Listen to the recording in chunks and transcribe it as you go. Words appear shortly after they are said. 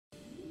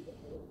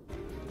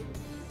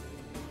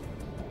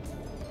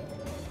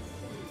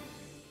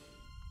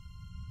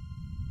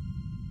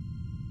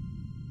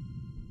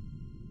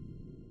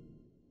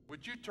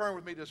would you turn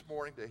with me this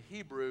morning to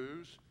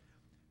Hebrews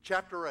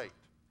chapter 8.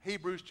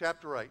 Hebrews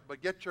chapter 8. But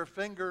get your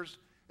fingers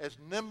as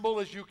nimble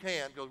as you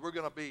can, because we're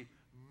going to be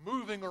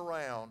moving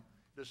around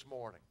this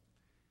morning.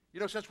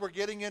 You know, since we're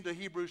getting into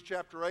Hebrews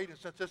chapter 8, and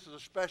since this is a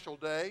special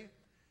day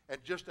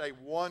and just a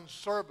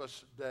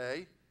one-service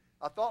day,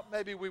 I thought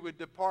maybe we would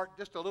depart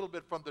just a little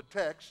bit from the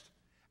text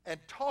and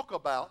talk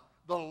about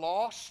the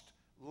lost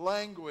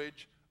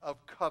language of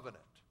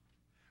covenant.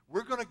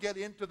 We're going to get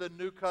into the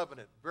new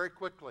covenant very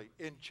quickly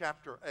in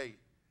chapter 8.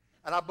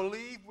 And I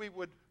believe we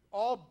would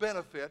all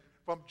benefit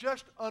from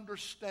just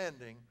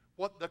understanding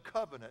what the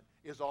covenant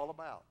is all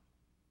about.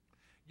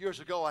 Years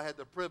ago, I had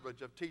the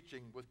privilege of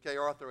teaching with Kay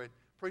Arthur at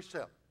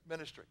Precept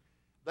Ministry.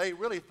 They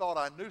really thought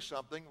I knew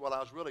something. Well, I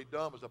was really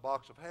dumb as a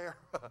box of hair.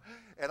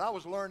 And I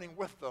was learning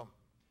with them.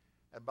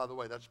 And by the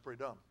way, that's pretty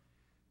dumb.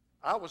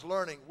 I was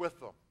learning with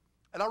them.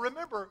 And I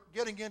remember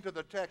getting into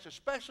the text,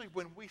 especially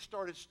when we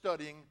started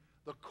studying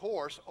the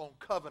course on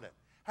covenant.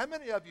 How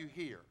many of you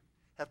here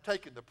have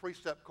taken the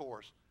Precept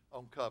course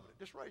on covenant?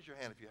 Just raise your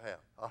hand if you have.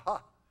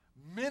 Aha.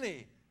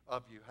 Many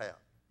of you have.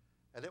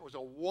 And it was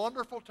a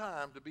wonderful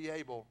time to be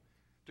able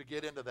to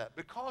get into that,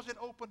 because it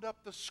opened up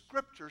the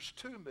scriptures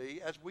to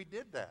me as we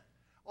did that.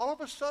 All of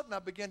a sudden, I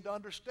began to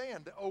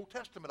understand the Old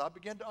Testament. I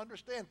began to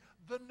understand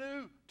the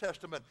New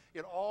Testament.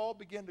 It all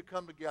began to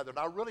come together. And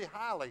I really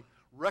highly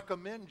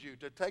recommend you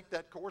to take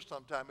that course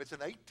sometime. It's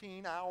an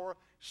 18-hour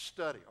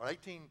study, or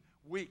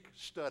 18-week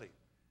study.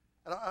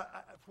 And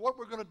what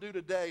we're going to do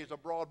today is a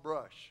broad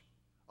brush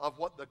of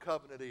what the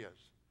covenant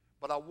is.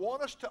 But I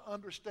want us to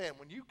understand,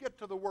 when you get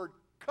to the word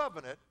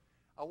covenant,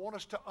 I want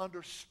us to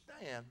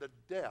understand the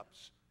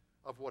depths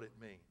of what it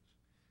means.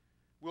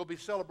 We'll be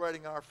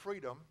celebrating our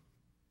freedom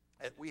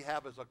that we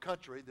have as a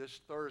country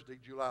this Thursday,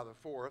 July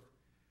the 4th.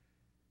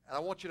 And I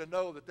want you to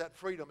know that that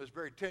freedom is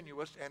very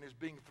tenuous and is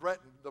being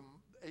threatened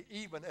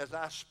even as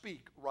I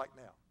speak right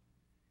now.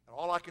 And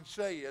all I can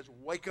say is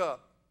wake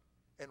up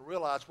and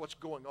realize what's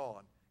going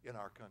on in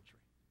our country.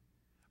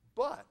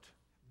 But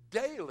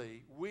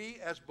daily, we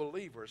as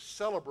believers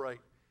celebrate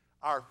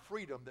our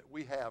freedom that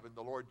we have in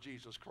the Lord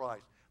Jesus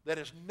Christ, that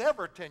is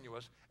never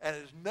tenuous and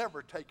is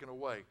never taken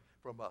away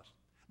from us.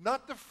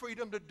 Not the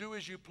freedom to do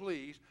as you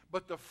please,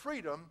 but the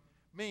freedom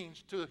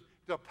means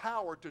the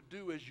power to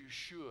do as you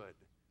should.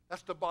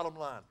 That's the bottom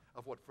line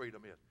of what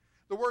freedom is.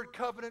 The word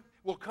covenant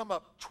will come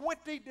up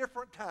 20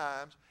 different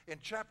times in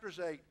chapters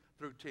 8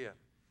 through 10.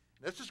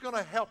 This is going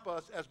to help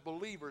us as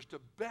believers to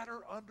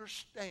better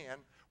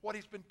understand what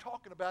he's been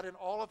talking about in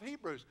all of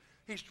Hebrews.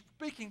 He's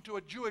speaking to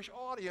a Jewish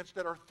audience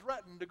that are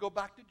threatened to go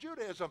back to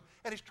Judaism.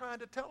 And he's trying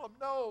to tell them,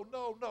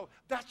 no,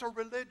 that's a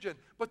religion.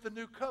 But the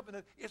new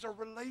covenant is a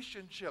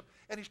relationship.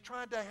 And he's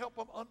trying to help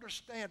them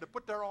understand, to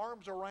put their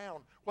arms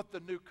around what the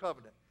new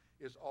covenant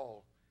is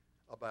all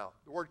about.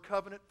 The word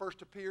covenant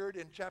first appeared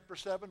in chapter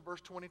 7,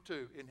 verse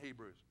 22 in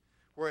Hebrews,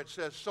 where it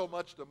says, so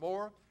much the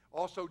more,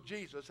 also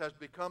Jesus has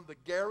become the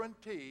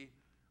guarantee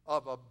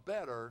of a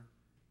better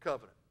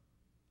covenant.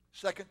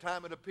 Second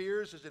time it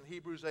appears is in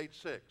Hebrews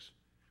 8:6,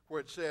 where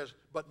it says,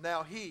 but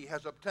now he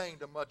has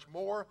obtained a much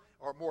more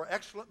or more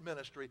excellent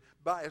ministry,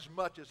 by as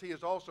much as he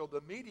is also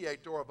the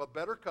mediator of a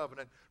better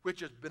covenant,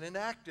 which has been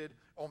enacted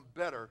on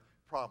better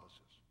promises.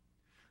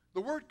 The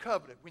word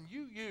covenant, when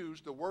you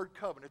use the word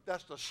covenant,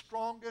 that's the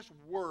strongest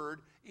word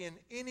in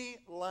any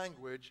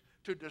language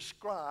to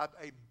describe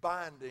a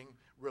binding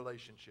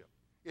relationship.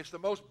 It's the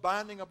most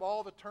binding of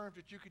all the terms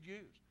that you could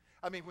use.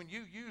 I mean, when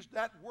you use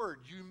that word,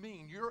 you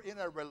mean you're in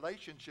a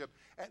relationship,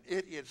 and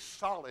it is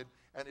solid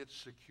and it's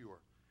secure.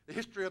 The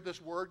history of this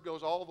word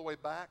goes all the way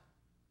back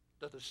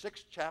to the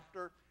 6th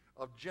chapter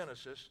of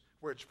Genesis,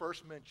 where it's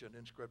first mentioned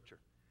in Scripture.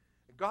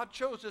 And God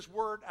chose this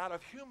word out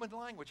of human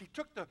language. He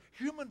took the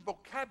human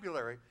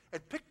vocabulary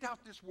and picked out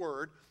this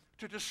word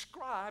to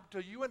describe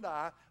to you and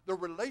I the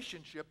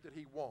relationship that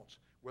he wants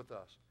with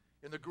us.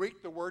 In the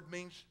Greek, the word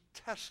means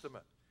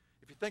testament.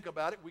 If you think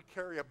about it, we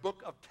carry a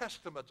book of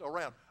testaments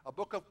around, a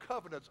book of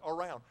covenants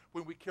around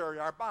when we carry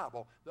our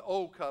Bible, the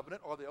Old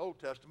Covenant or the Old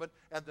Testament,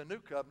 and the New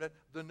Covenant,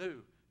 the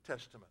New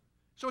Testament.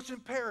 So it's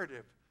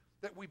imperative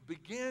that we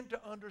begin to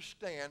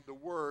understand the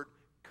word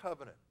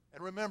covenant.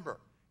 And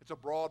remember, it's a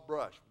broad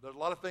brush. There's a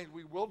lot of things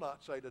we will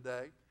not say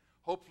today.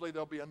 Hopefully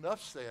there'll be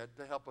enough said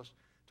to help us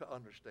to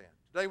understand.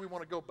 Today we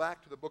want to go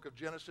back to the book of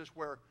Genesis,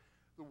 where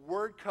the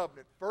word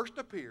covenant first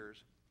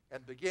appears,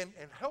 and begin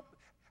and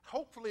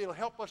hopefully it'll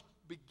help us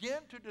begin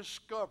to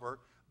discover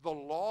the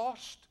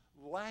lost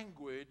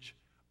language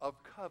of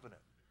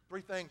covenant.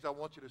 Three things I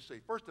want you to see.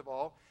 First of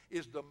all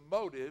is the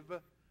motive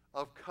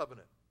of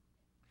covenant.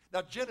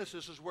 Now,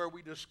 Genesis is where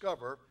we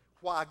discover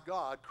why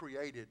God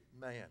created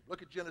man.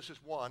 Look at Genesis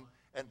 1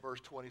 and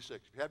verse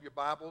 26. If you have your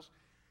Bibles,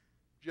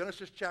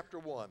 Genesis chapter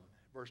 1,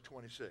 verse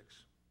 26.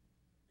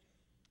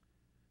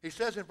 He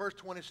says in verse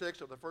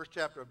 26 of the first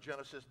chapter of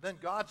Genesis, then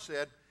God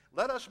said,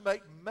 let us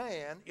make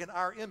man in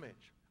our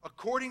image,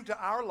 according to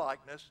our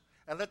likeness,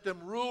 and let them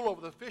rule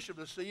over the fish of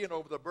the sea and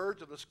over the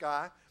birds of the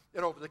sky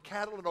and over the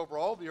cattle and over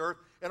all the earth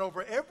and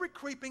over every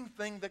creeping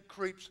thing that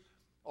creeps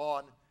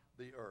on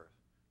the earth.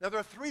 Now, there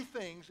are three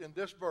things in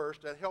this verse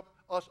that help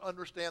us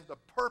understand the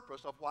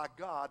purpose of why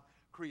God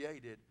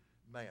created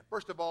man.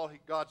 First of all,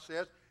 God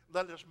says,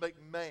 let us make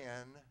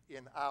man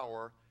in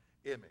our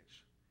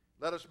image.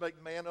 Let us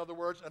make man, in other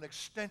words, an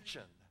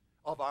extension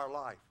of our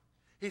life.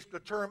 The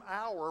term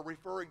our,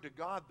 referring to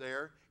God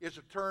there, is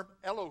the term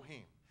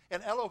Elohim.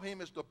 And Elohim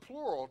is the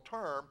plural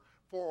term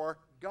for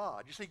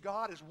God. You see,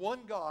 God is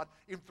one God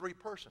in three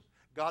persons.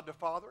 God the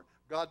Father,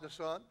 God the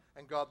Son,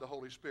 and God the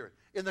Holy Spirit.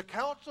 In the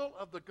council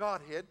of the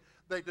Godhead,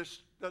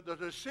 the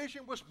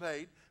decision was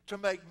made to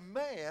make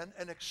man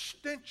an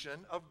extension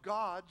of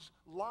God's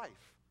life.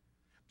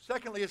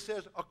 Secondly, it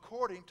says,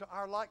 according to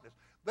our likeness.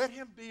 Let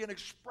him be an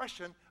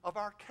expression of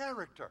our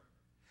character.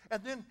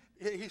 And then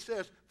he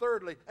says,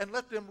 thirdly, and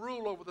let them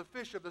rule over the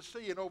fish of the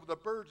sea and over the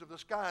birds of the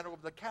sky and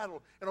over the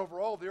cattle and over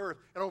all the earth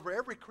and over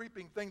every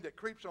creeping thing that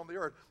creeps on the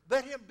earth.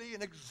 Let him be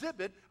an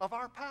exhibit of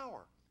our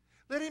power.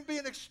 Let him be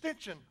an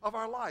extension of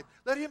our life.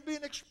 Let him be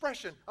an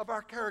expression of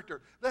our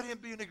character. Let him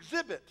be an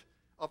exhibit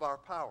of our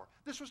power.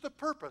 This was the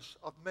purpose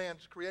of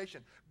man's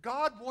creation.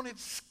 God wanted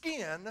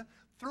skin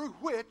through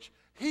which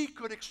he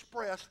could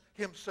express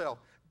himself.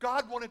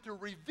 God wanted to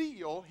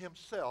reveal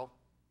himself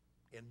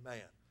in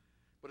man.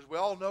 But as we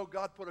all know,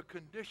 God put a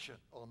condition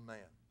on man.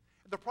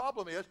 And the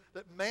problem is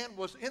that man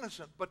was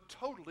innocent but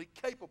totally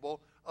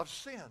capable of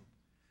sin.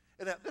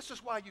 And this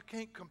is why you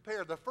can't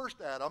compare the first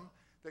Adam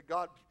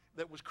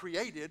that was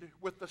created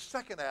with the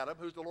second Adam,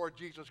 who's the Lord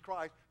Jesus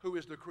Christ, who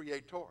is the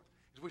creator.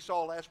 As we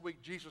saw last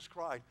week, Jesus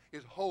Christ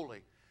is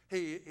holy.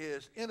 He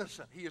is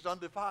innocent. He is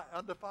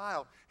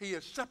undefiled. He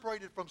is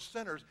separated from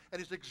sinners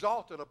and is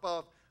exalted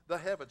above the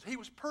heavens. He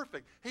was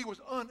perfect. He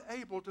was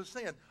unable to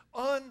sin,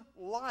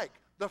 unlike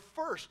the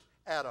first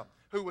Adam,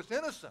 who was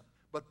innocent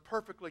but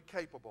perfectly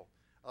capable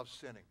of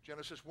sinning.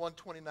 Genesis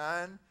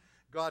 1:29,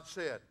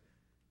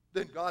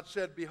 Then God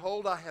said,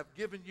 behold, I have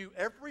given you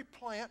every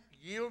plant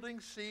yielding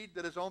seed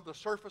that is on the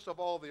surface of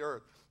all the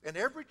earth, and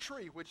every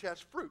tree which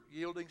has fruit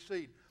yielding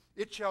seed.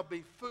 It shall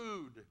be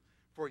food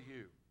for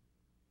you.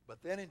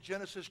 But then in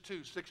Genesis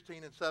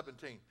 2:16 and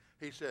 17,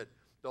 he said,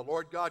 the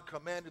Lord God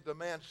commanded the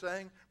man,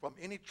 saying, from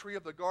any tree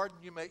of the garden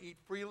you may eat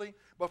freely,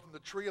 but from the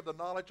tree of the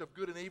knowledge of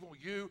good and evil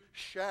you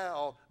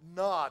shall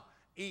not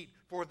eat.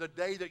 For the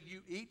day that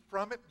you eat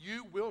from it,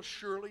 you will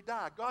surely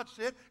die. God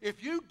said,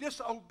 if you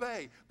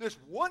disobey this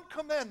one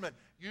commandment,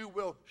 you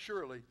will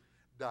surely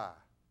die.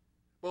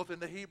 Both in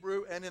the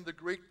Hebrew and in the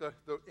Greek,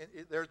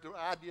 there's the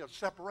idea of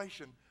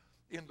separation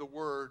in the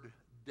word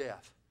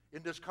death.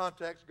 In this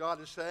context,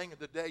 God is saying, in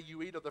the day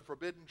you eat of the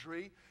forbidden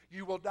tree,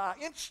 you will die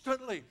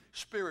instantly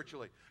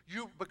spiritually.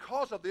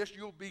 Because of this,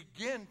 you'll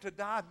begin to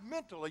die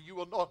mentally. You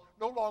will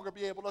no longer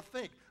be able to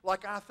think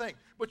like I think.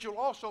 But you'll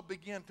also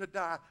begin to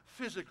die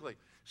physically.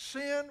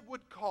 Sin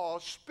would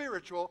cause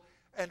spiritual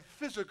and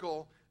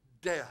physical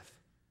death.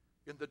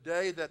 In the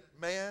day that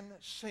man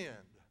sinned,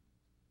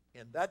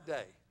 in that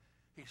day,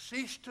 he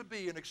ceased to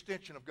be an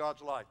extension of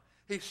God's life.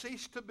 He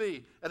ceased to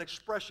be an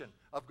expression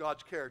of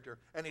God's character,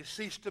 and he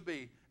ceased to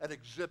be an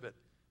exhibit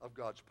of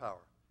God's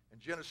power.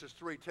 And Genesis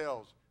 3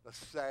 tells a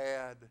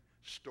sad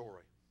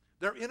story.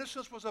 Their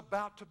innocence was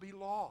about to be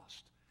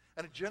lost.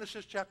 And in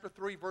Genesis chapter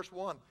 3, verse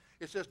 1,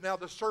 it says, now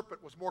the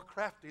serpent was more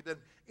crafty than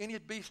any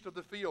beast of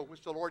the field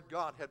which the Lord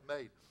God had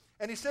made.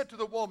 And he said to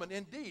the woman,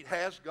 indeed,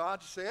 has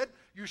God said,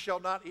 you shall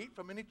not eat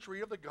from any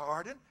tree of the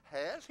garden?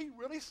 Has he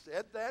really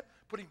said that?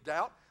 Putting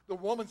doubt. The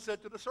woman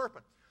said to the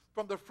serpent,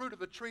 from the fruit of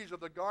the trees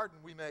of the garden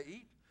we may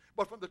eat,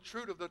 but from the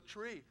fruit of the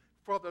tree,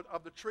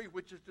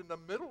 which is in the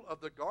middle of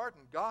the garden,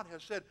 God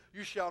has said,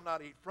 you shall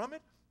not eat from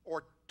it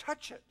or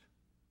touch it,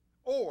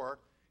 or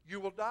you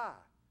will die.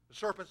 The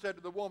serpent said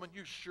to the woman,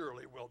 you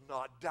surely will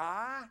not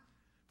die,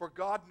 for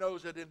God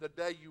knows that in the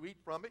day you eat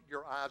from it,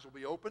 your eyes will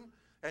be open,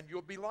 and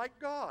you'll be like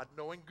God,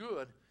 knowing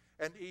good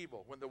and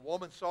evil. When the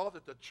woman saw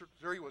that the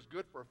tree was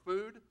good for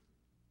food,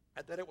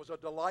 and that it was a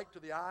delight to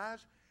the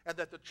eyes, and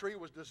that the tree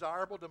was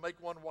desirable to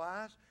make one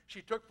wise,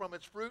 she took from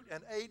its fruit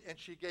and ate, and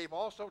she gave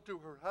also to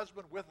her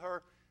husband with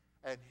her,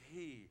 and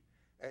he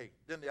ate.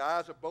 Then the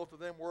eyes of both of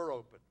them were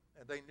opened,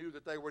 and they knew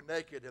that they were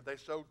naked, and they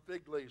sewed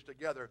fig leaves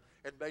together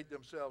and made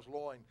themselves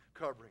loin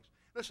coverings.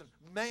 Listen,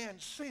 man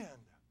sinned,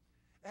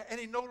 and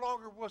he no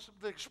longer was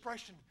the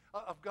expression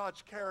of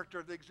God's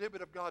character, the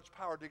exhibit of God's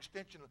power, the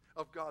extension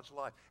of God's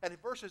life. And in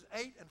verses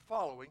 8 and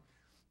following,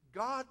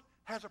 God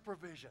has a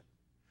provision.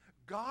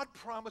 God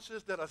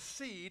promises that a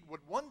seed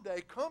would one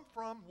day come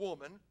from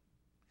woman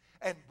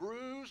and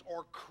bruise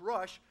or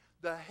crush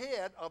the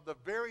head of the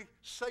very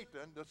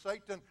Satan. The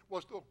Satan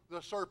was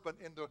the serpent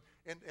in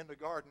the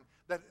garden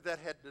that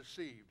had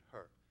deceived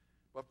her.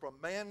 But from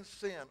man's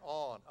sin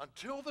on,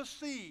 until the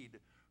seed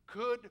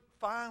could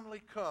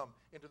finally come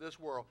into this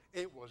world,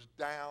 it was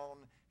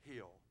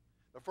downhill.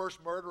 The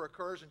first murder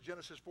occurs in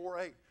Genesis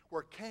 4:8,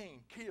 where Cain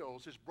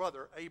kills his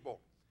brother Abel.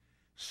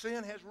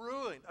 Sin has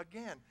ruined,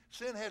 again,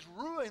 sin has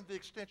ruined the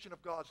extension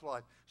of God's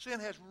life.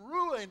 Sin has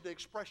ruined the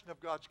expression of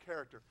God's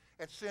character.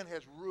 And sin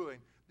has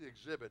ruined the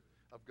exhibit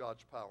of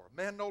God's power.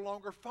 Man no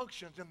longer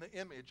functions in the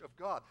image of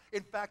God.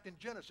 In fact, in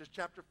Genesis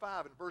chapter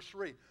 5 and verse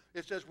 3,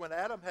 it says, when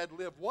Adam had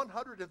lived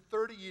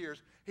 130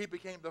 years, he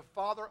became the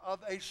father of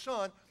a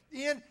son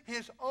in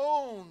his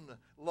own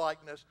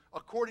likeness,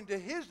 according to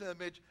his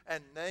image,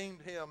 and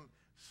named him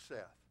Seth.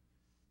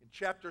 In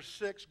chapter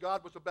 6,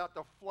 God was about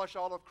to flush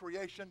all of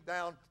creation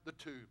down the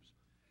tubes.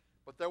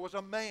 But there was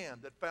a man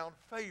that found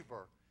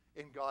favor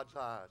in God's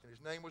eyes, and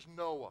his name was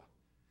Noah.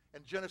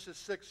 In Genesis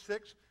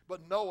 6:6,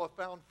 but Noah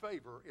found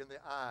favor in the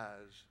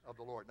eyes of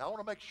the Lord. Now, I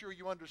want to make sure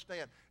you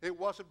understand, it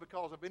wasn't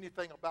because of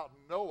anything about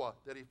Noah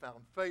that he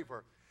found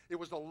favor. It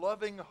was the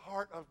loving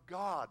heart of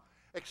God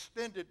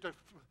extended to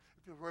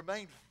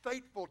remain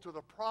faithful to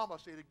the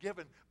promise he had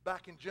given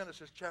back in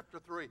Genesis chapter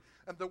 3.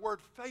 And the word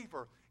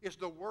favor is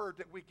the word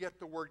that we get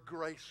the word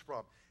grace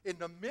from. In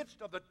the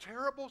midst of the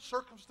terrible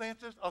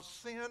circumstances of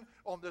sin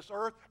on this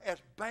earth,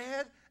 as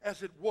bad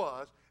as it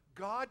was,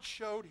 God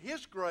showed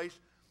his grace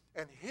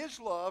and his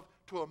love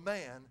to a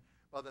man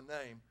by the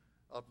name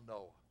of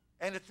Noah.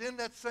 And it's in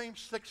that same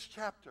 6th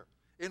chapter,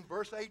 in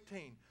verse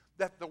 18,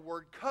 that the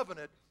word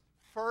covenant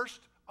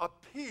first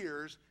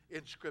appears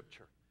in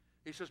Scripture.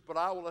 He says, but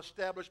I will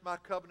establish my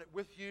covenant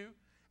with you,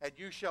 and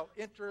you shall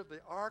enter the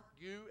ark,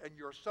 you and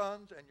your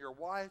sons and your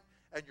wife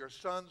and your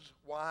sons'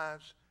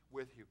 wives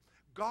with you.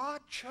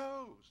 God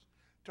chose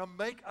to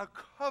make a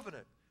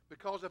covenant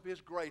because of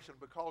his grace and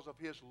because of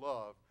his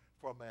love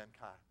for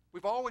mankind.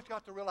 We've always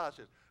got to realize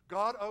this.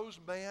 God owes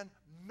man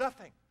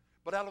nothing,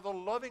 but out of the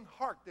loving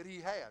heart that he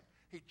had,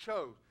 he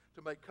chose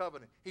to make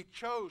covenant. He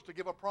chose to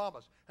give a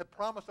promise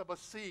of a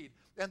seed,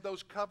 and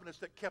those covenants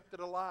that kept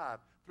it alive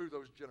through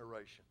those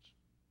generations.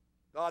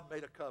 God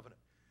made a covenant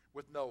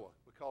with Noah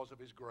because of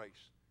his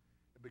grace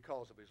and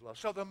because of his love.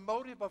 So the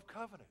motive of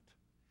covenant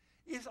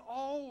is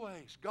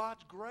always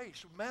God's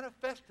grace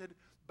manifested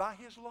by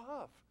his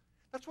love.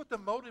 That's what the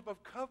motive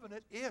of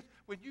covenant is.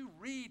 When you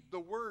read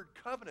the word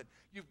covenant,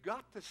 you've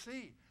got to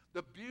see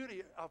the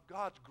beauty of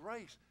God's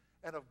grace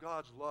and of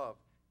God's love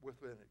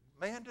within it.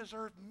 Man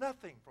deserved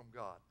nothing from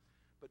God,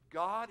 but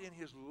God in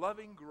his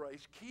loving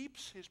grace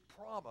keeps his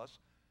promise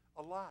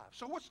alive.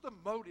 So what's the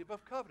motive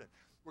of covenant?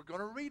 We're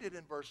going to read it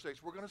in verse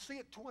 6. We're going to see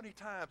it 20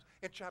 times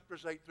in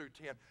chapters 8 through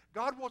 10.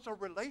 God wants a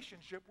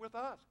relationship with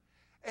us.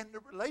 And the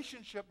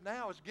relationship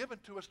now is given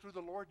to us through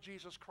the Lord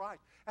Jesus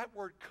Christ. That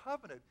word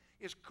covenant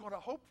is going to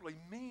hopefully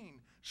mean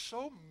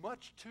so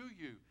much to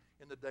you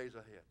in the days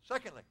ahead.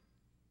 Secondly,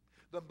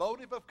 the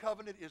motive of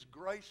covenant is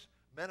grace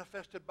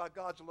manifested by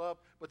God's love.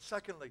 But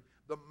secondly,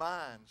 the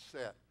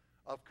mindset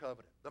of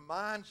covenant. The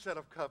mindset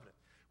of covenant.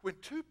 When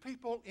two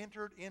people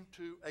entered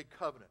into a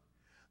covenant,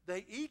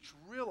 they each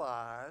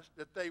realized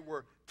that they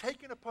were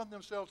taking upon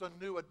themselves a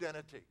new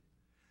identity.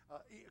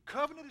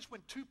 Covenant is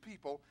when two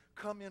people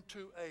come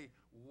into a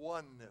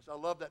oneness. I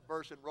love that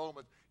verse in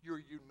Romans.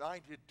 You're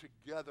united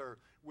together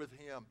with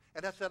him.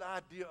 And that's that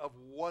idea of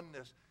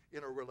oneness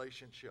in a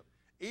relationship.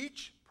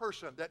 Each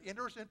person that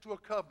enters into a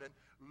covenant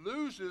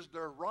loses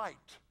their right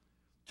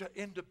to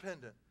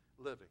independent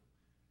living.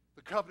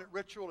 The covenant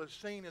ritual is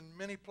seen in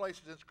many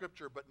places in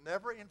Scripture, but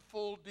never in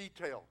full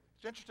detail.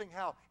 It's interesting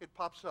how it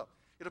pops up.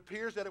 It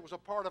appears that it was a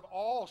part of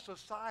all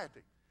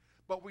society,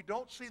 but we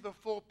don't see the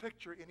full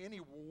picture in any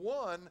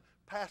one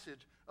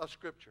passage of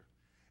Scripture.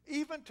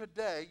 Even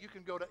today, you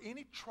can go to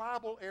any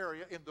tribal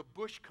area in the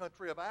bush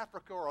country of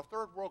Africa or a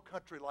third world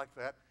country like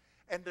that,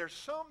 and there's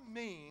some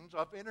means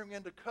of entering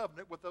into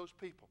covenant with those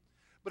people.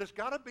 But it's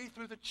got to be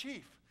through the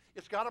chief.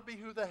 It's got to be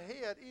who the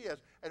head is.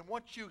 And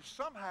once you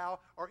somehow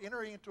are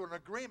entering into an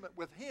agreement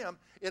with him,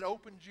 it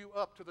opens you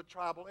up to the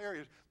tribal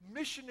areas.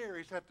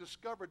 Missionaries have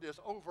discovered this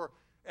over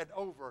and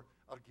over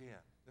again.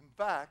 In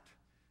fact,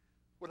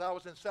 when I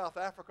was in South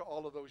Africa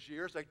all of those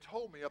years, they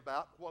told me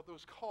about what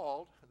was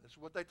called, and this is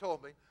what they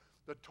told me,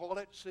 the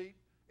toilet seat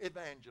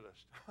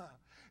evangelist.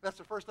 That's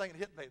the first thing that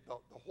hit me. The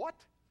what?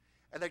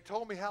 And they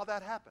told me how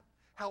that happened.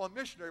 How a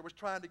missionary was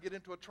trying to get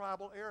into a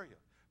tribal area,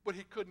 but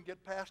he couldn't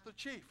get past the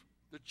chief.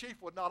 The chief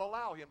would not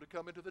allow him to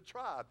come into the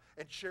tribe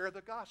and share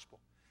the gospel.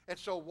 And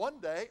so one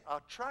day, a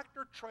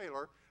tractor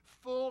trailer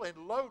full and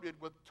loaded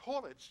with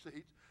toilet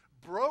seats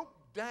broke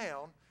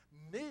down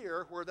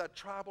near where that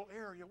tribal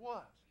area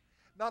was.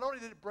 Not only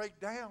did it break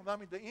down, I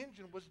mean, the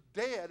engine was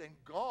dead and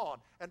gone,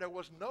 and there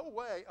was no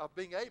way of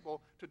being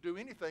able to do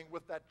anything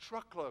with that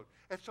truckload.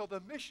 And so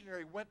the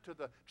missionary went to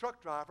the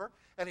truck driver,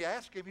 and he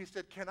asked him, he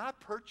said, can I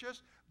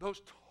purchase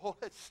those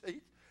toilet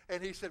seats?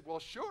 And he said, well,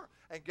 sure,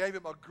 and gave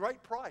him a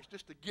great price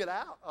just to get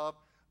out of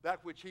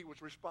that which he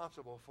was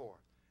responsible for.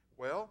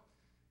 Well,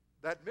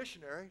 that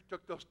missionary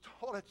took those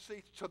toilet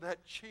seats to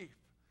that chief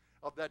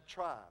of that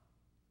tribe.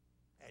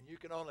 And you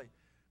can only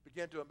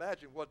begin to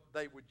imagine what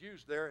they would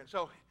use there. And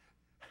so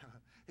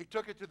he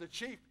took it to the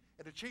chief,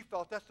 and the chief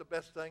thought that's the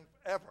best thing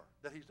ever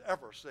that he's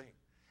ever seen.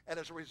 And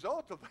as a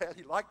result of that,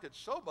 he liked it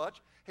so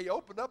much, he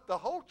opened up the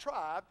whole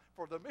tribe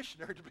for the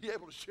missionary to be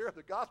able to share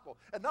the gospel.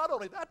 And not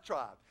only that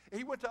tribe,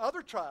 he went to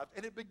other tribes,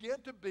 and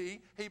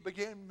he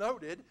became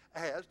noted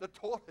as the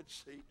toilet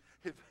seat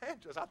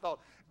evangelist. I thought,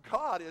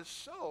 God is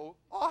so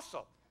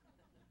awesome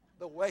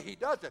the way he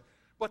does it.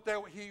 But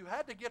you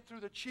had to get through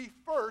the chief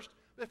first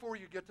before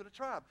you get to the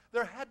tribe.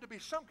 There had to be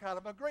some kind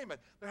of agreement.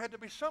 There had to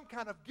be some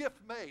kind of gift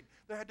made.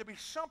 There had to be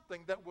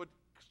something that would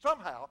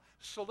somehow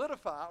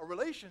solidify a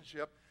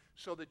relationship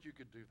so that you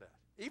could do that.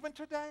 Even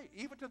today,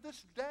 even to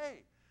this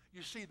day,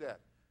 you see that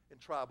in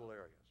tribal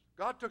areas.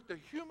 God took the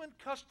human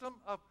custom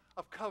of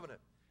covenant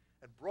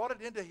and brought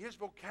it into his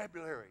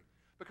vocabulary,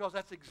 because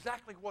that's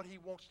exactly what he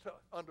wants to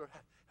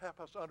help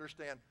us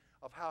understand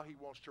of how he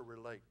wants to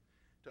relate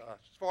to us.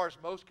 As far as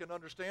most can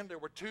understand, there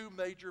were two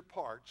major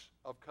parts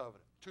of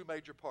covenant, two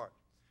major parts.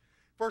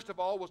 First of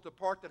all was the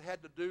part that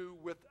had to do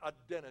with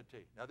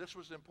identity. Now, this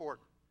was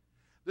important.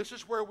 This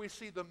is where we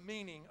see the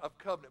meaning of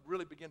covenant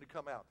really begin to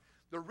come out.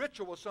 The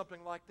ritual was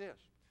something like this.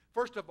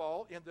 First of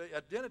all, in the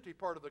identity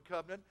part of the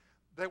covenant,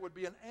 there would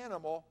be an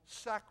animal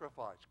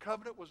sacrifice.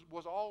 Covenant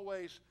was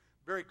always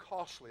very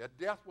costly. A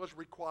death was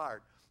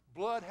required.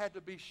 Blood had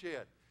to be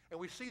shed. And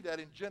we see that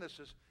in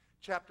Genesis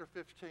chapter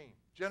 15.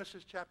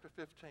 Genesis chapter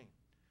 15.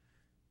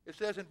 It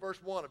says in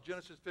verse 1 of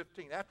Genesis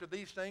 15, after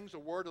these things, the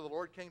word of the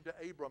Lord came to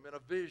Abram in a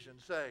vision,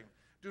 saying,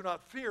 do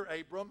not fear,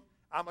 Abram.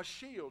 I'm a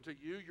shield to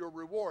you. Your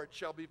reward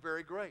shall be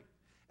very great.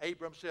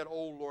 Abram said,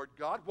 O Lord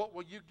God, what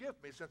will you give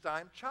me, since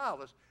I am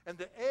childless, and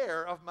the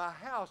heir of my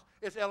house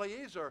is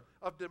Eliezer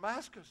of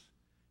Damascus?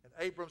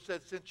 And Abram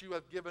said, since you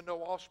have given no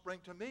offspring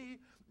to me,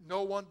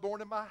 no one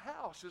born in my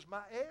house is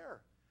my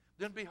heir.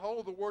 Then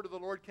behold, the word of the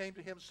Lord came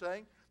to him,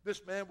 saying,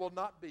 this man will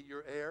not be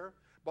your heir,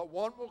 but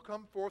one will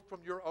come forth from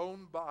your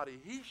own body.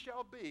 He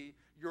shall be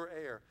your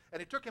heir.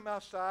 And he took him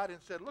outside and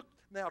said, look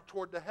now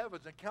toward the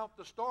heavens and count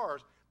the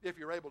stars, if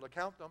you're able to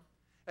count them.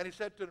 And he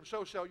said to him,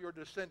 so shall your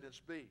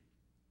descendants be.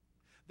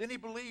 Then he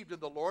believed in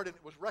the Lord, and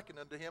it was reckoned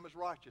unto him as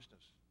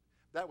righteousness.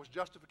 That was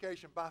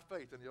justification by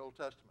faith in the Old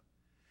Testament.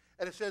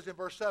 And it says in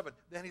verse 7,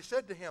 then he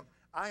said to him,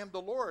 I am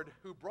the Lord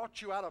who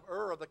brought you out of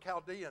Ur of the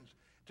Chaldeans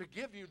to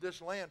give you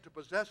this land to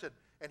possess it.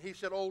 And he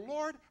said, O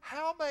Lord,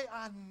 how may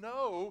I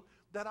know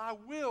that I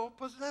will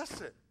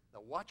possess it?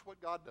 Now watch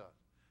what God does.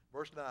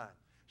 Verse 9.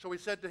 So he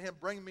said to him,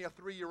 bring me a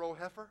 3-year-old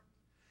heifer,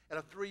 and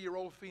a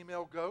 3-year-old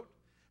female goat,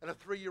 and a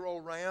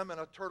 3-year-old ram, and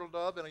a turtle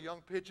dove, and a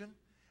young pigeon.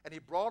 And he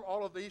brought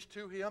all of these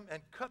to him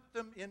and cut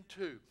them in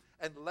two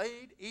and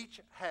laid each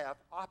half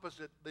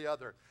opposite the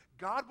other.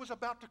 God was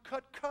about to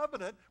cut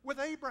covenant with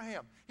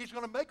Abraham. He's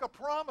going to make a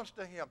promise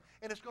to him,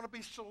 and it's going to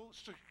be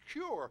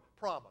secure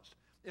promise.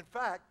 In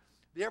fact,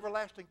 the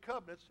everlasting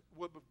covenants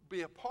would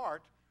be a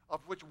part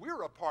of which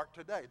we're a part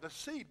today. The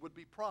seed would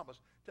be promised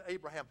to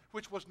Abraham,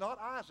 which was not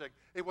Isaac.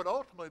 It would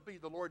ultimately be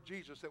the Lord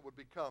Jesus that would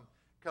become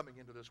coming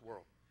into this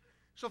world.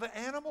 So the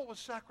animal was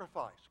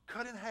sacrificed,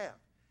 cut in half.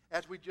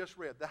 As we just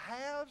read, the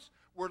halves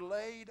were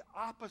laid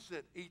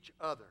opposite each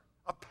other.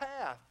 A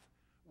path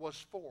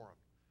was formed.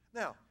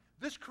 Now,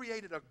 this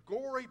created a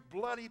gory,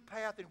 bloody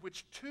path in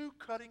which two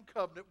cutting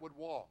covenant would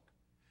walk.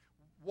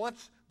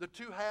 Once the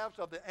two halves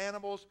of the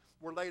animals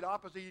were laid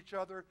opposite each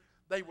other,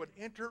 they would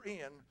enter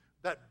in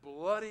that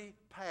bloody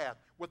path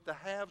with the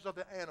halves of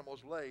the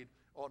animals laid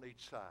on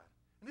each side.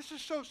 And this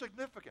is so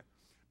significant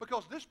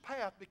because this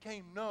path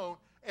became known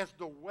as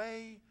the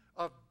way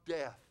of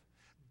death.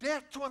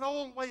 Death to an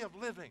old way of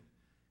living.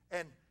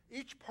 And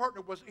each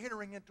partner was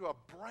entering into a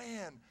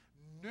brand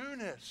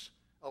newness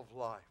of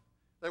life.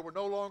 They were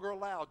no longer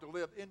allowed to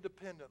live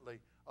independently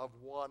of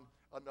one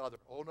another.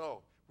 Oh no,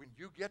 when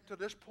you get to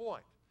this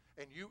point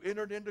and you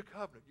entered into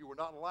covenant, you were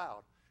not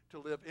allowed to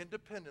live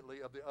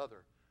independently of the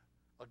other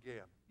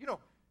again. You know,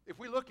 if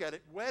we look at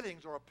it,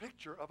 weddings are a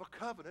picture of a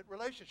covenant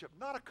relationship,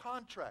 not a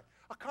contract.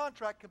 A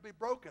contract can be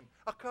broken.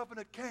 A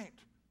covenant can't.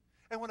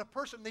 And when a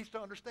person needs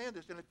to understand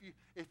this, and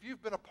if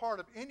you've been a part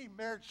of any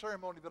marriage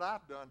ceremony that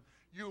I've done,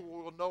 you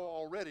will know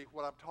already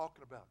what I'm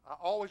talking about. I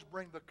always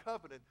bring the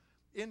covenant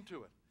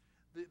into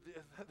it.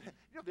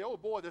 The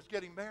old boy that's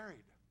getting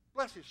married,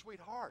 bless his sweet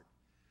heart,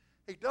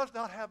 he does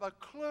not have a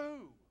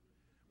clue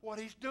what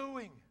he's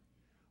doing.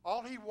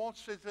 All he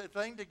wants is the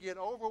thing to get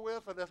over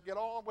with and let's get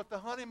on with the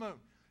honeymoon.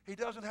 He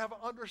doesn't have an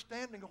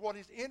understanding of what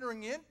he's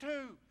entering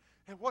into.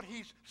 And what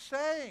he's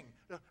saying,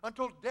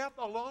 until death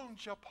alone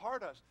shall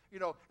part us,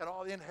 and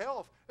all in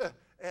health,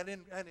 and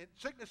in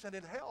sickness and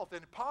in health,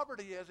 and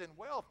poverty as in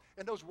wealth,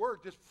 and those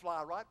words just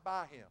fly right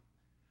by him.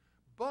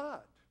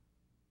 But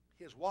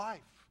his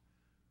wife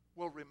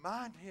will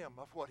remind him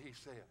of what he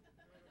said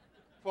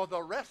for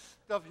the rest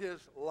of his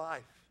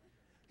life.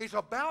 He's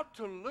about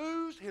to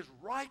lose his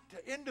right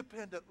to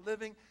independent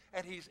living,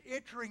 and he's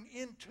entering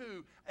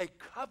into a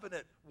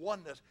covenant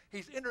oneness.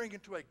 He's entering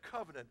into a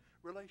covenant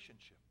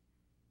relationship.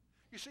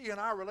 You see, in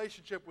our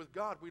relationship with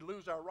God, we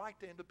lose our right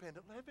to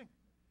independent living.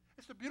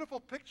 It's a beautiful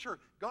picture.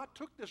 God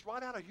took this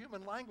right out of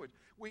human language.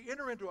 We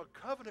enter into a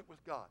covenant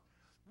with God.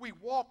 We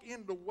walk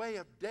in the way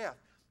of death,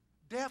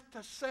 death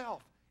to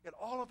self, in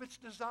all of its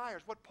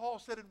desires. What Paul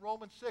said in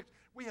Romans 6,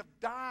 we have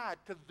died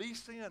to the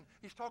sin.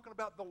 He's talking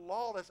about the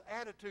lawless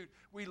attitude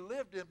we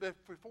lived in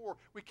before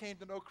we came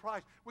to know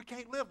Christ. We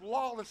can't live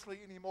lawlessly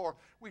anymore.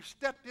 We've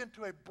stepped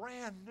into a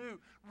brand new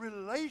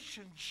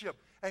relationship,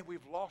 and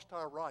we've lost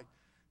our right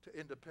to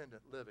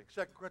independent living.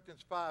 2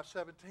 Corinthians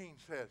 5:17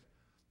 says,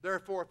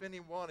 therefore, if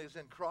anyone is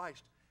in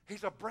Christ,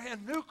 he's a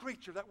brand new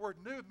creature. That word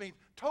new means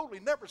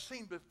totally never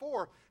seen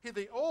before.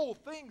 The old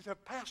things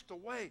have passed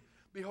away.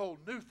 Behold,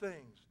 new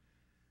things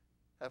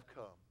have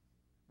come.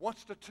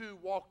 Once the two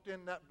walked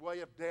in that way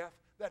of death,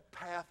 that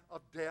path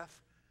of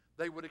death,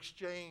 they would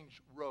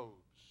exchange robes.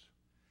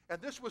 And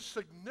this was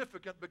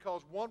significant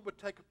because one would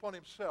take upon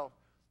himself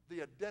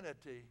the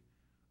identity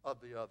of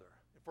the other.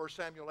 In 1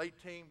 Samuel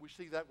 18, we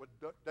see that with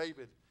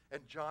David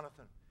and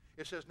Jonathan.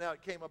 It says, now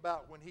it came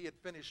about when he had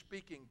finished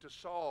speaking to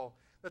Saul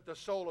that the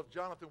soul of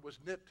Jonathan was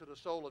knit to the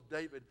soul of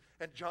David,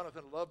 and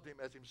Jonathan loved him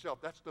as himself.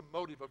 That's the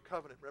motive of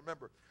covenant,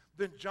 remember.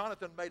 Then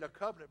Jonathan made a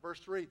covenant, verse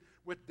 3,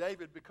 with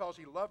David because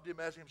he loved him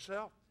as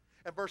himself.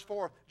 And verse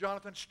 4,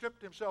 Jonathan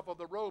stripped himself of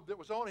the robe that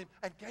was on him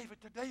and gave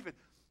it to David.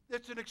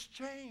 It's an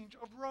exchange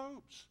of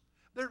robes.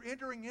 They're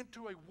entering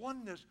into a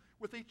oneness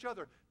with each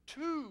other,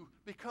 two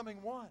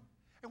becoming one.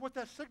 And what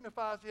that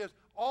signifies is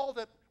all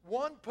that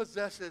one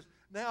possesses,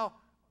 now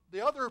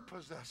the other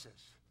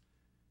possesses.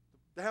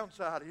 The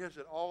downside is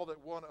that all that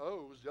one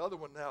owes, the other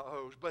one now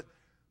owes, but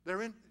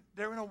they're in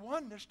a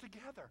oneness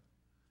together.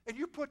 And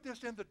you put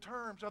this in the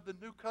terms of the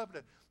new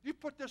covenant. You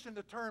put this in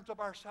the terms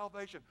of our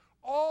salvation.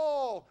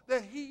 All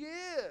that he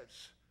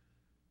is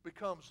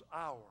becomes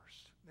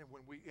ours. And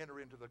when we enter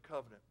into the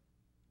covenant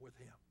with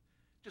him.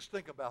 Just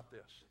think about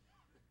this.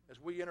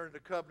 As we enter into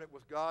covenant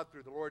with God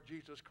through the Lord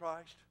Jesus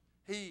Christ,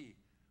 he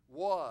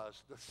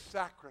was the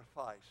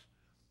sacrifice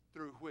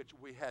through which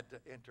we had to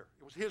enter.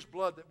 It was his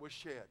blood that was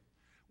shed.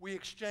 We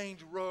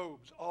exchanged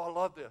robes. Oh, I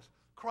love this.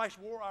 Christ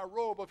wore our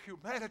robe of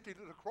humanity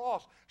to the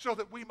cross so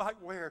that we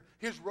might wear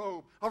his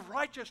robe of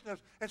righteousness.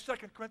 And 2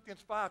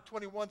 Corinthians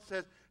 5:21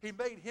 says, he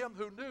made him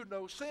who knew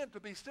no sin to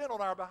be sin on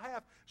our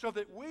behalf so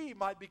that we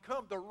might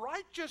become the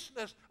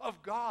righteousness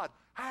of God.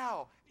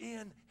 How?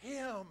 In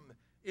him.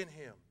 In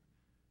him.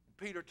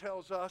 Peter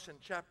tells us in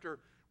chapter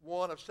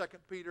 1 of 2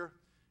 Peter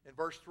in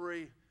verse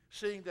 3,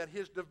 seeing that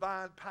his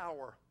divine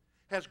power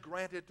has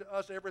granted to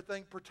us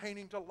everything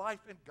pertaining to life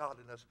and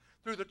godliness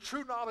through the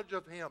true knowledge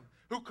of him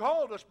who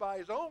called us by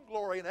his own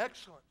glory and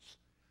excellence.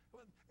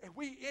 And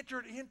we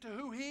entered into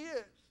who he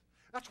is.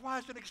 That's why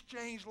it's an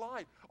exchange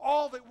life.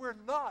 All that we're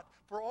not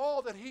for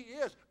all that he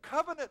is.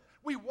 Covenant.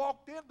 We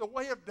walked in the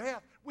way of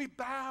death. We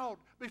bowed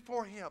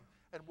before him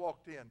and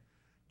walked in,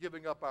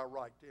 giving up our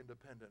right to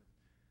independent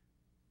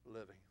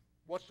living.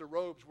 Once the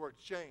robes were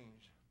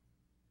exchanged,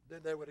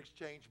 then they would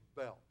exchange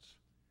belts.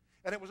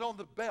 And it was on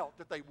the belt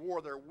that they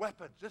wore their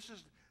weapons. This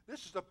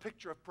is a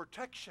picture of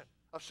protection,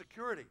 of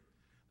security.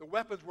 The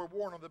weapons were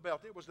worn on the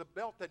belt. It was the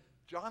belt that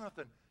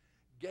Jonathan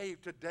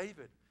gave to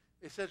David.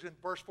 It says in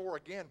verse 4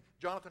 again,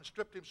 Jonathan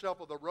stripped himself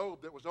of the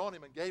robe that was on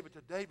him and gave it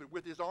to David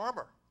with his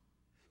armor,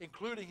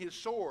 including his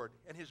sword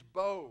and his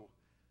bow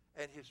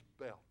and his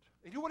belt.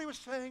 And you know what he was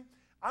saying?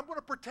 I'm going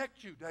to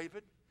protect you,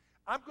 David.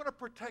 I'm going to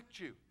protect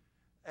you.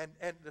 And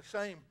the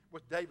same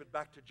with David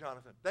back to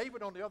Jonathan.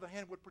 David, on the other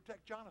hand, would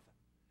protect Jonathan.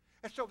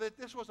 And so that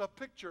this was a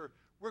picture,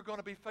 we're going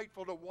to be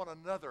faithful to one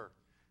another.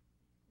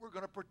 We're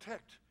going to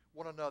protect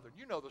one another.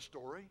 You know the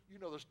story. You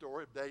know the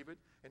story of David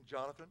and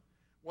Jonathan.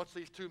 Once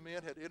these two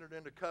men had entered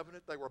into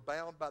covenant, they were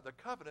bound by the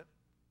covenant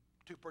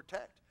to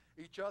protect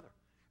each other.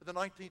 In the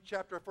 19th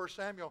chapter of 1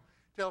 Samuel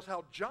tells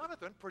how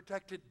Jonathan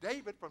protected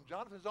David from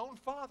Jonathan's own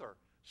father,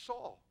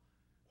 Saul.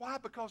 Why?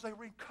 Because they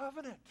were in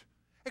covenant.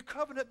 And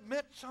covenant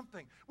meant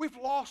something. We've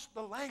lost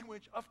the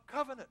language of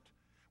covenant.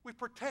 We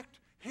protect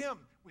him.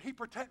 He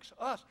protects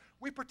us.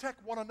 We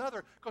protect one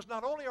another because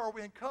not only are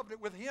we in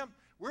covenant with him,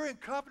 we're in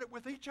covenant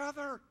with each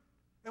other.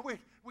 And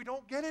we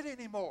don't get it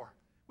anymore.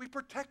 We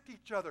protect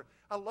each other.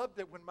 I loved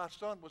it when my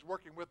son was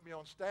working with me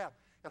on staff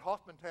at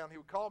Hoffmantown. He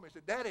would call me and say,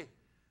 Daddy,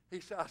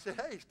 I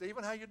said, hey,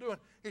 Stephen, how you doing?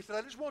 He said,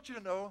 I just want you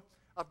to know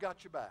I've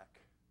got your back.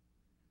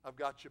 I've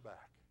got your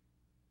back.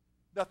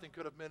 Nothing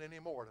could have meant any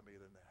more to me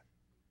than that.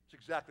 It's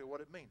exactly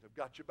what it means. I've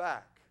got your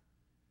back.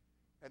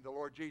 And the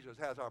Lord Jesus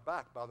has our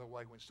back, by the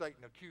way. When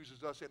Satan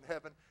accuses us in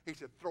heaven, he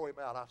said, throw him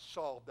out. I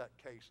solved that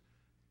case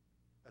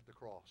at the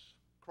cross.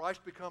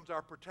 Christ becomes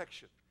our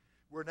protection.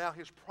 We're now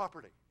his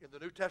property. In the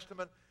New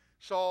Testament,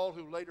 Saul,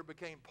 who later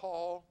became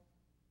Paul,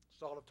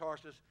 Saul of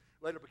Tarsus,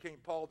 later became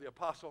Paul the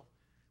Apostle,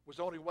 was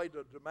on his way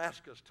to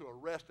Damascus to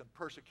arrest and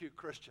persecute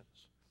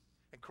Christians.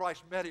 And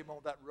Christ met him on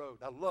that road.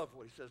 I love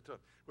what he says to him.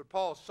 When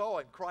Paul saw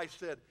him, Christ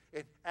said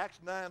in Acts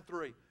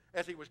 9:3,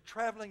 as he was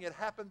traveling, it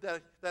happened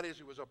that as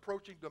he was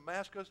approaching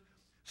Damascus,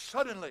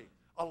 suddenly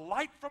a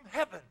light from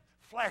heaven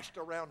flashed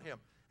around him.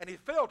 And he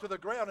fell to the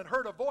ground and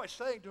heard a voice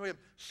saying to him,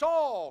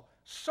 Saul,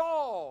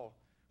 Saul,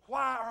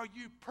 why are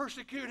you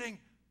persecuting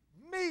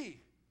me?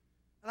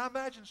 And I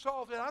imagine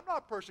Saul said, I'm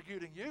not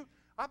persecuting you.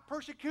 I'm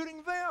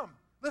persecuting them.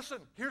 Listen,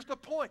 here's the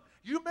point.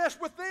 You mess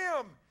with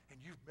them, and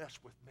you mess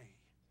with me.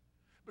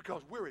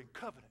 Because we're in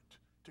covenant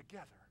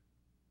together.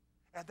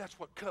 And that's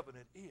what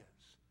covenant is.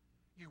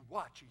 You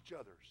watch each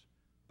other's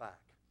back.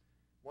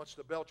 Once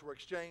the belts were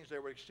exchanged, they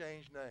were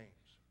exchanged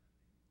names.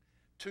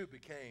 Two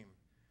became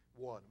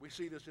one. We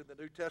see this in the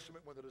New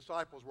Testament when the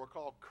disciples were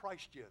called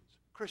Christians,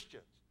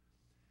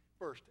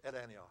 first at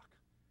Antioch.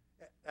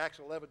 Acts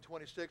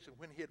 11:26, and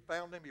when he had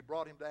found him, he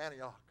brought him to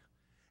Antioch.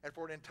 And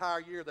for an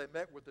entire year they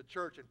met with the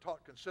church and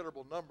taught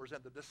considerable numbers.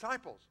 And the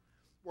disciples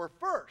were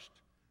first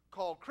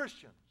called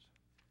Christians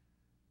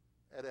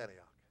at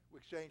Antioch. We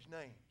exchanged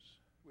names.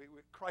 We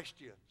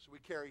Christians. We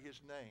carry his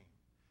name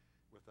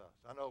with us.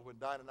 I know when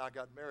Dinah and I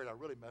got married, I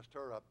really messed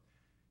her up.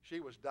 She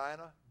was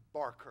Dinah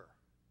Barker.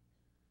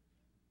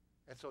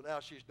 And so now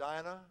she's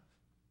Dinah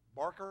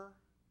Barker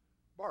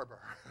Barber.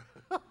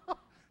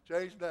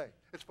 Changed name.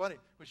 It's funny.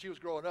 When she was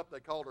growing up, they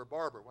called her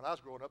Barber. When I was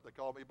growing up, they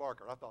called me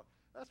Barker. I thought,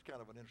 that's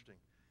kind of an interesting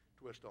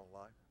twist on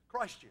life.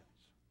 Christians.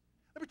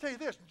 Let me tell you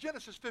this. In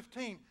Genesis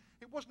 15,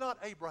 it was not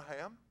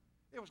Abraham.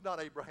 It was not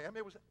Abraham.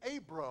 It was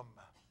Abram.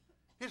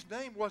 His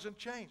name wasn't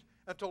changed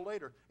until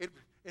later.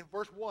 In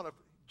verse 1 of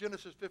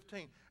Genesis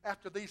 15,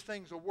 after these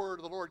things, a word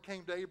of the Lord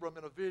came to Abram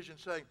in a vision,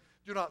 saying,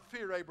 do not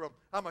fear, Abram.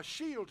 I'm a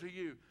shield to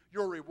you.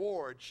 Your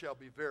reward shall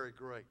be very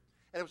great.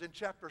 And it was in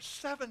chapter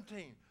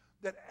 17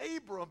 that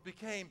Abram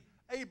became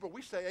Abram.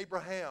 We say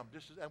Abraham,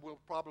 and we'll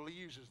probably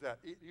use that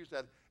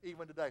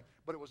even today.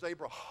 But it was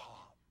Abraham.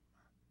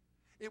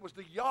 It was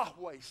the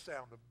Yahweh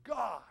sound of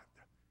God.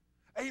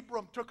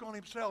 Abram took on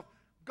himself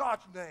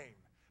God's name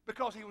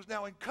because he was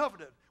now in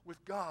covenant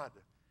with God.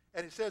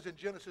 And it says in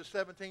Genesis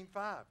 17:5,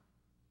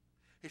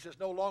 he says,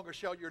 no longer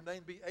shall your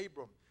name be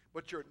Abram,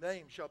 but your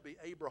name shall be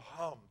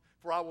Abraham,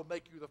 for I will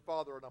make you the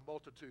father of a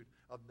multitude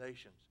of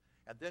nations.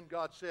 And then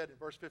God said in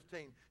verse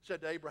 15,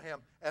 said to Abraham,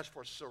 as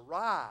for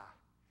Sarai,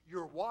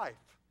 your wife,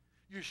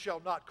 you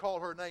shall not call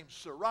her name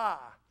Sarai,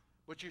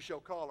 but you shall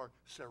call her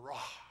Sarah,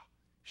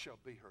 shall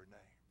be her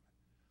name.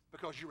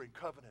 Because you're in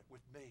covenant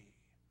with me,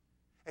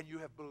 and you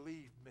have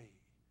believed me,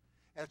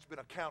 and it's been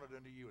accounted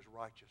unto you as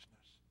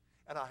righteousness.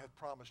 And I have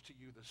promised to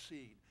you the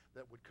seed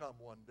that would come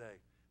one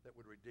day that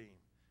would redeem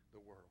the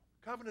world.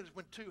 Covenant is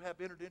when two have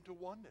entered into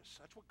oneness.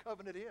 That's what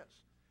covenant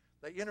is.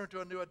 They enter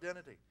into a new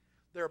identity.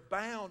 They're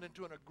bound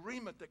into an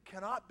agreement that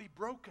cannot be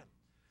broken.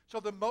 So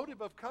the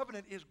motive of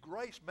covenant is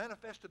grace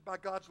manifested by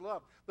God's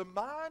love. The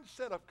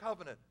mindset of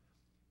covenant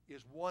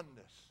is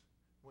oneness,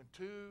 when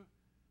two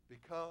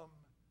become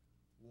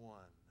one.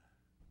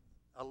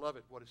 I love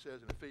it, what it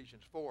says in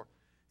Ephesians 4.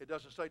 It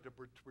doesn't say to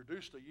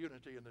produce the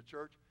unity in the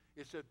church.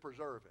 It said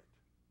preserve it.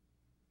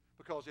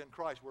 Because in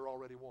Christ we're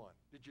already one.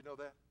 Did you know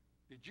that?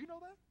 Did you know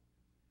that?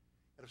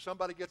 And if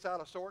somebody gets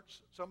out of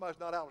sorts, somebody's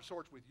not out of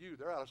sorts with you.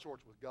 They're out of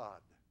sorts with God.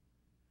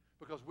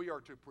 Because we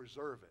are to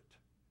preserve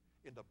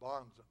it in the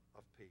bonds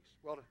of peace.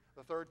 Well,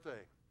 the third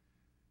thing,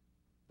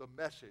 the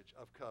message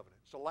of covenant.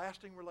 It's a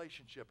lasting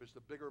relationship is the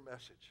bigger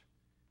message.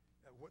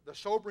 The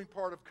sobering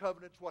part of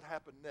covenant is what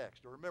happened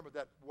next. Now remember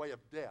that way of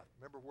death.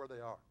 Remember where they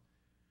are.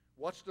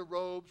 Once the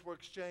robes were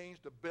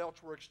exchanged, the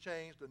belts were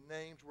exchanged, the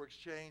names were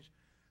exchanged,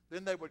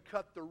 then they would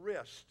cut the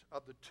wrist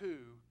of the two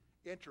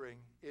entering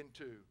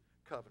into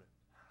covenant.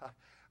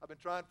 I've been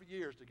trying for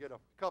years to get a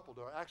couple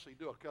to actually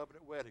do a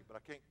covenant wedding, but I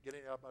can't get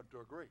any of them to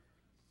agree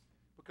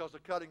because the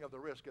cutting of the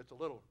wrist gets a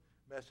little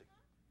messy.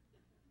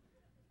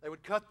 They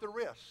would cut the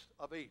wrists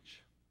of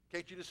each.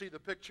 Can't you just see the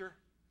picture?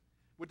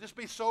 Would this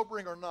be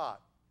sobering or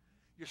not?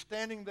 You're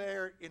standing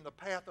there in the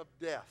path of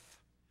death.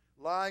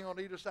 Lying on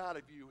either side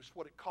of you is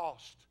what it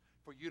cost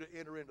for you to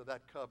enter into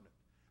that covenant.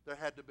 There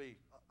had to be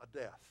a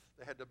death.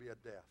 There had to be a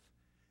death.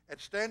 And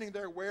standing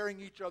there wearing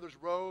each other's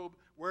robe,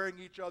 wearing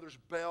each other's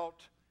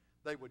belt,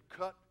 they would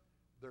cut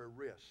their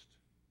wrist.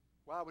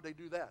 Why would they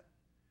do that?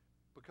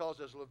 Because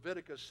as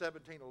Leviticus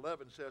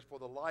 17:11 says, for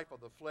the life of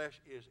the flesh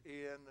is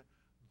in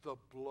the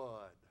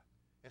blood.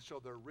 And so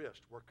their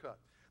wrists were cut.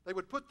 They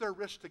would put their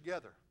wrists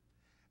together,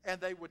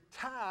 and they would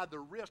tie the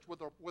wrist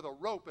with a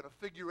rope in a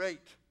figure 8.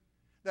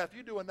 Now, if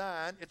you do a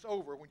 9, it's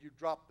over when you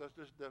drop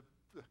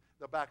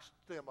the back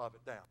stem of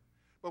it down.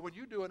 But when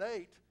you do an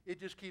 8, it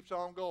just keeps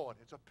on going.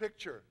 It's a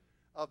picture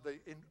of the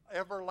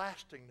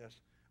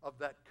everlastingness of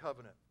that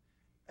covenant.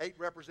 8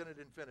 represented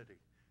infinity.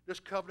 This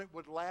covenant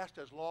would last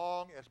as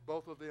long as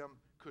both of them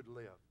could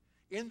live.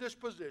 In this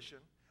position,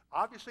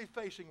 obviously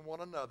facing one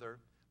another,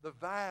 the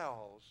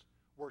vows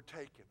were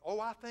taken. Oh,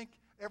 I think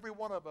every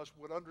one of us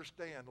would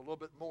understand a little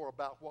bit more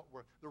about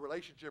the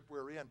relationship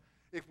we're in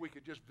if we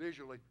could just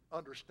visually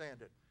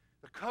understand it.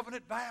 The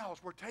covenant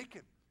vows were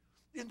taken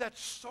in that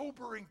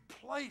sobering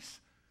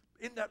place,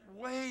 in that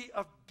way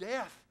of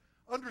death,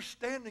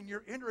 understanding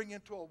you're entering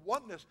into a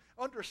oneness,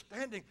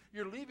 understanding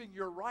you're leaving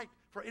your right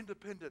for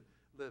independent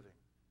living.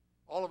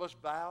 All of us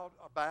bowed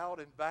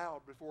and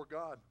vowed before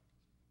God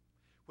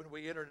when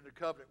we entered into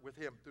covenant with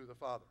him through the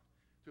Father,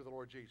 through the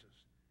Lord Jesus.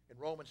 In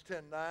Romans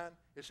 10:9,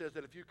 it says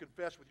that if you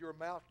confess with your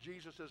mouth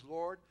Jesus is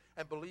Lord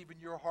and believe in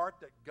your heart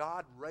that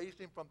God raised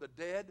him from the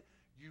dead,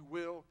 you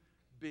will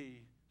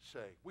be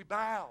saved. We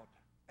bowed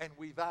and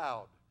we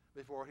vowed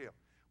before him.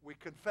 We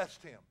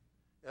confessed him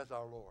as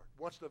our Lord.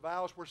 Once the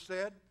vows were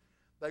said,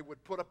 they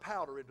would put a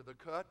powder into the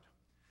cut.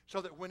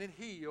 so that when it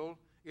healed,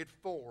 it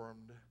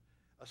formed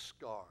a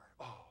scar.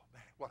 Oh,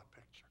 man, what a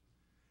picture.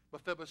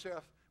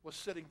 Mephibosheth was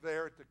sitting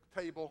there at the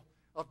table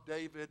of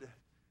David,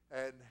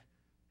 and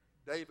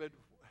David,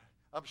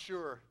 I'm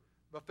sure,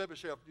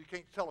 Mephibosheth, you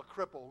can't tell a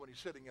cripple when he's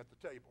sitting at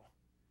the table.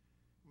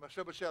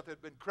 Mephibosheth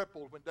had been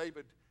crippled when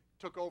David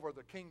took over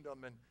the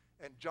kingdom,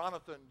 and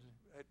Jonathan,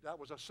 that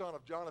was a son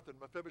of Jonathan,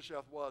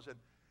 Mephibosheth was,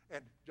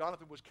 and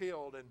Jonathan was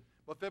killed, and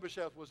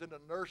Mephibosheth was in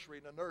the nursery,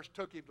 and the nurse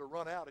took him to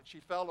run out, and she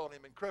fell on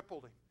him and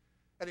crippled him.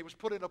 And he was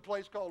put in a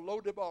place called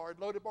Lodebar, and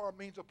Lodebar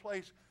means a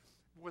place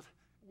with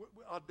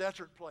a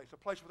desert place, a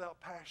place without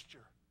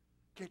pasture.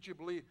 Can't you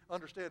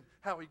understand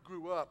how he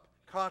grew up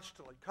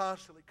constantly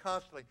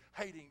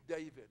hating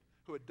David,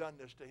 who had done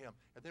this to him.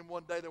 And then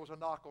one day there was a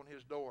knock on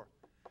his door,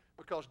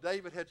 because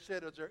David had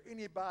said, is there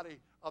anybody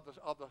of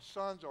the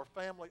sons or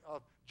family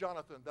of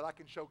Jonathan that I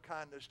can show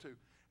kindness to?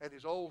 And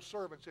his old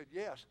servant said,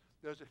 yes,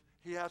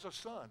 he has a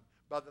son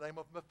by the name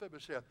of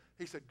Mephibosheth.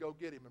 He said, go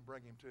get him and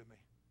bring him to me.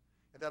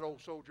 And that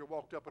old soldier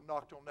walked up and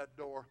knocked on that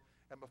door,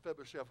 and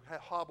Mephibosheth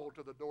hobbled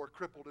to the door,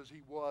 crippled as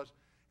he was,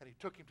 and he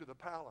took him to the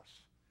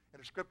palace.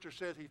 And the scripture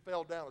says he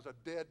fell down as a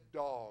dead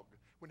dog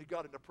when he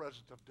got in the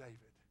presence of David,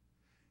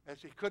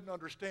 as he couldn't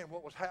understand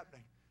what was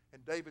happening.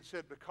 And David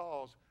said,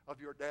 because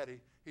of your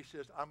daddy, he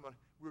says,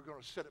 we're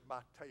going to sit at my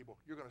table.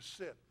 You're going to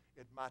sit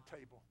at my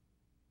table.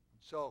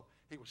 And so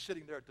he was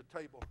sitting there at the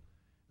table.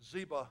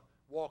 Ziba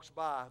walks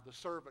by, the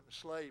servant and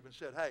slave, and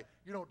said, hey,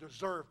 you don't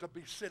deserve to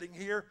be sitting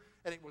here.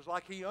 And it was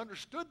like he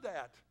understood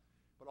that.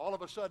 But all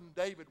of a sudden,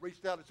 David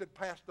reached out and said,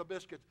 pass the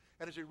biscuits.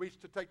 And as he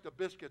reached to take the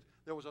biscuits,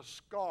 there was a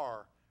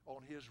scar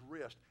on his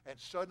wrist. And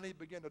suddenly it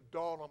began to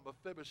dawn on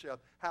Mephibosheth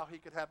how he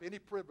could have any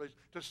privilege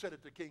to sit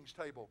at the king's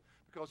table,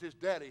 because his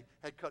daddy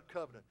had cut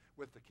covenant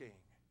with the king.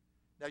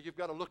 Now you've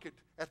got to look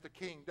at the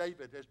King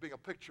David as being a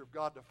picture of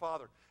God the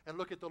Father, and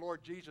look at the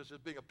Lord Jesus as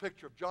being a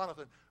picture of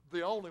Jonathan,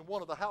 the only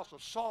one of the house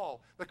of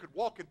Saul that could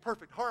walk in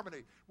perfect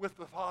harmony with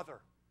the Father.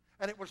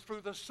 And it was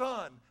through the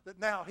Son that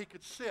now he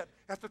could sit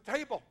at the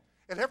table.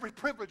 And every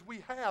privilege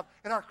we have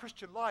in our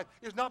Christian life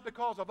is not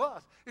because of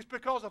us. It's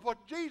because of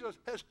what Jesus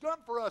has done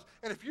for us.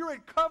 And if you're in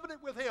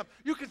covenant with him,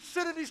 you can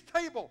sit at his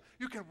table.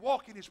 You can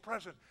walk in his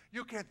presence.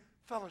 You can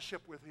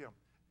fellowship with him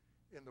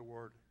in the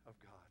Word of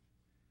God.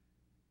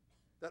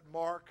 That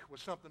mark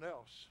was something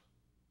else.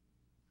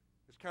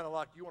 It's kind of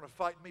like, you want to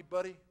fight me,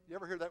 buddy? You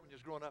ever hear that when you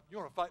was growing up? You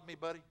want to fight me,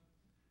 buddy?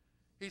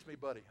 He's me,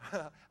 buddy.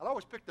 I'd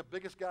always pick the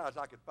biggest guys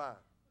I could find.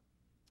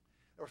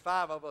 There were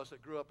 5 of us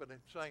that grew up in the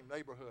same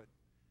neighborhood.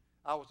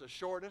 I was the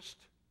shortest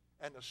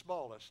and the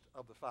smallest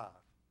of the 5.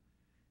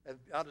 And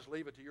I'll just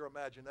leave it to your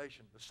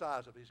imagination, the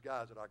size of these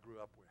guys that I grew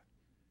up with.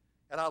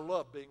 And I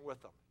loved being with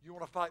them. You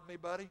want to fight me,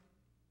 buddy?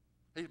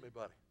 He's me,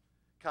 buddy.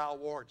 Kyle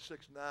Ward, 6'9",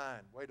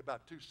 weighed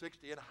about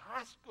 260 in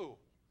high school.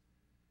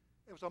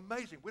 It was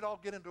amazing. We'd all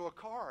get into a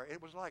car.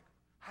 It was like,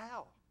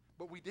 how?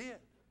 But we did.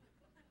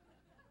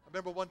 I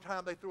remember one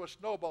time they threw a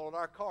snowball in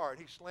our car, and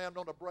he slammed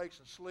on the brakes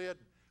and slid.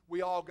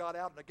 We all got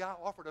out, and the guy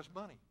offered us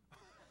money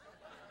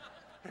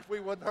if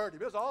we wouldn't hurt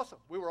him. It was awesome.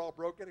 We were all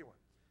broke anyway.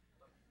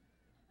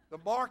 The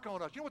mark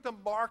on us. You know what the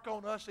mark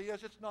on us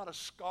is? It's not a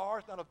scar.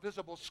 It's not a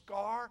visible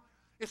scar.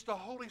 It's the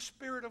Holy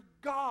Spirit of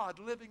God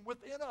living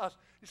within us.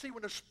 You see,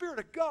 when the Spirit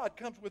of God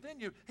comes within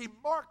you, he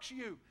marks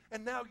you,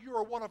 and now you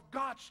are one of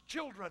God's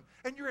children,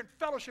 and you're in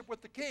fellowship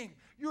with the King.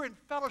 You're in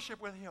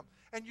fellowship with him,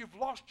 and you've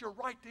lost your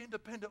right to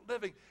independent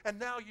living, and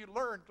now you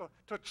learn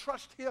to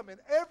trust him in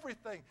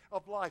everything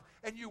of life,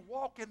 and you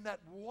walk in that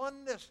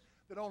oneness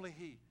that only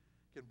he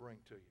can bring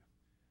to you.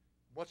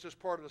 Once this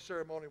part of the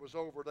ceremony was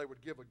over, they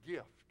would give a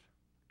gift,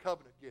 a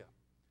covenant gift.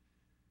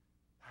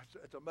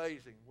 It's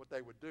amazing what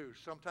they would do.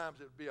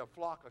 Sometimes it would be a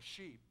flock of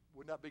sheep.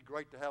 Wouldn't that be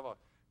great to have a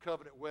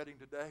covenant wedding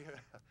today?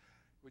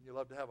 Wouldn't you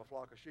love to have a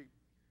flock of sheep?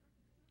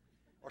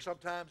 Or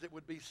sometimes it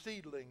would be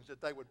seedlings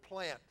that they would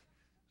plant,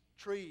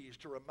 trees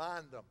to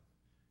remind them.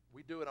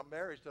 We do in a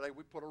marriage today,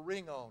 we put a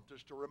ring on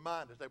just to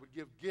remind us. They would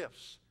give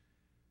gifts.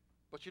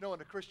 But you know, in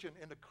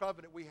the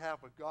covenant we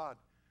have with God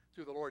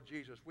through the Lord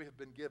Jesus, we have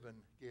been given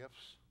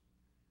gifts.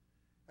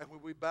 And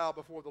when we bow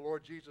before the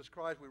Lord Jesus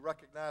Christ, we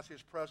recognize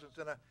his presence,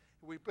 and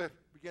we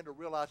begin to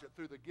realize it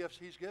through the gifts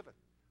he's given,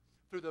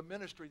 through the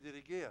ministry that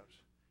he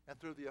gives, and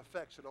through the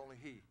effects that only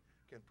he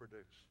can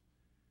produce.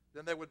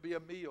 Then there would be a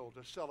meal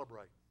to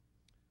celebrate.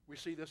 We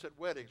see this at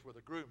weddings where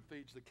the groom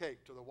feeds the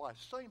cake to the wife.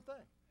 Same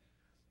thing.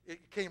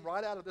 It came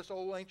right out of this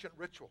old ancient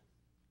ritual.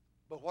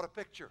 But what a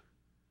picture.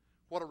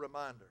 What a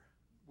reminder.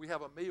 We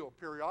have a meal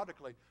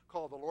periodically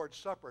called the Lord's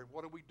Supper. And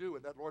what do we do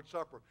in that Lord's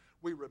Supper?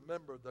 We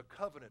remember the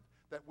covenant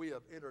that we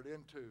have entered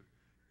into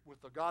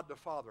with the God the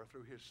Father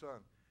through his Son,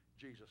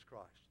 Jesus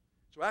Christ.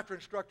 So after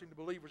instructing the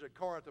believers at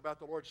Corinth about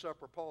the Lord's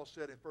Supper, Paul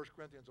said in 1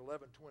 Corinthians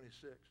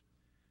 11:26,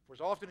 for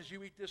as often as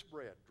you eat this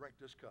bread, drink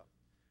this cup,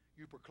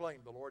 you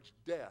proclaim the Lord's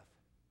death,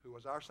 who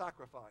was our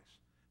sacrifice,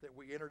 that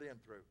we entered in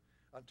through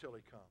until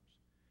he comes.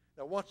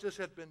 Now once this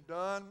had been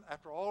done,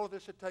 after all of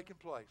this had taken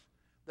place,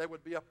 there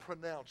would be a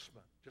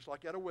pronouncement, just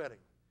like at a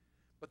wedding.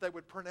 But they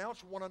would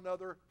pronounce one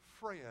another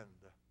friend,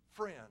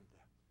 friend.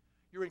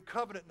 You're in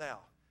covenant now.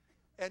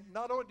 And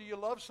not only do you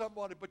love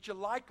somebody, but you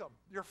like them.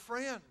 You're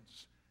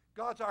friends.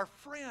 God's our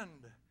friend.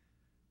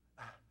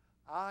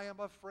 I am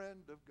a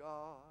friend of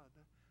God.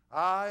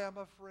 I am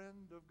a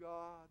friend of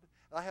God.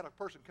 And I had a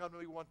person come to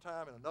me one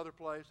time in another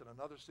place, in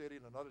another city,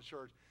 in another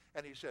church,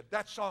 and he said,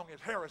 that song is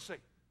heresy.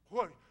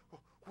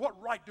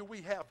 What right do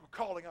we have for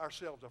calling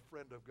ourselves a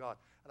friend of God?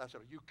 And I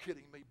said, are you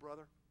kidding me,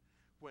 brother?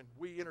 When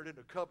we entered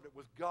into covenant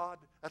with God,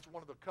 that's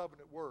one of the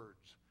covenant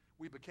words.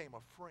 We became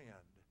a friend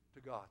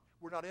to God.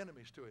 We're not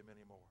enemies to him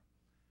anymore.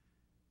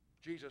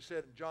 Jesus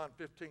said in John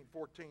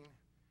 15:14,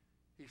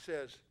 he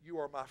says, you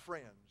are my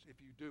friends if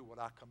you do what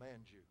I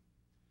command you.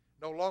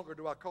 No longer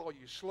do I call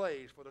you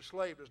slaves, for the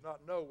slave does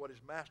not know what his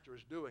master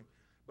is doing,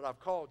 but I've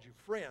called you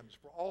friends,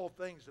 for all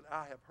things that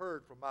I have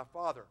heard from my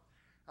Father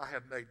I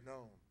have made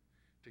known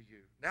to you.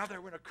 Now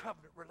they're in a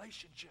covenant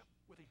relationship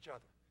with each other,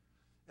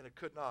 and it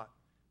could not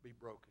be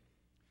broken.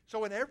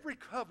 So in every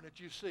covenant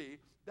you see,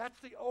 that's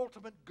the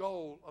ultimate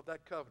goal of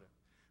that covenant.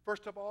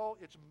 First of all,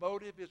 its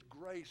motive is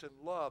grace and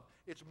love.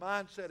 Its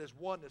mindset is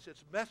oneness.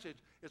 Its message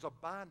is a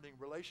binding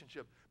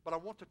relationship. But I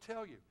want to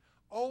tell you,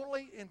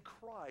 only in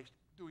Christ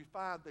do we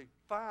finally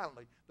find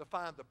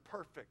the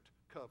perfect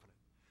covenant.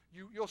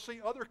 You'll see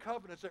other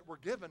covenants that were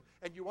given,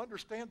 and you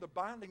understand the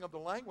binding of the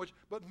language,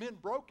 but men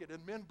broke it,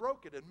 and men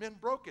broke it, and men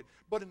broke it.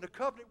 But in the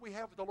covenant we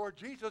have with the Lord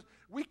Jesus,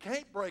 we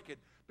can't break it,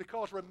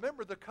 because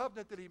remember the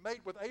covenant that he made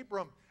with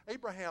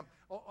Abraham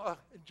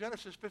in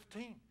Genesis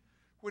 15.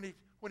 When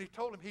he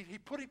told him, he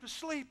put him to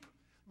sleep.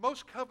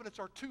 Most covenants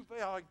are too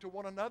vague to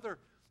one another.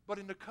 But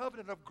in the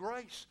covenant of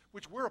grace,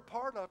 which we're a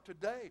part of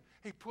today,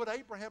 he put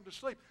Abraham to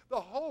sleep. The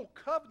whole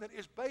covenant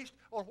is based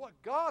on what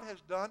God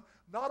has done,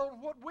 not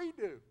on what we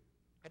do.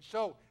 And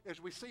so,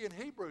 as we see in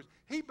Hebrews,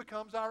 he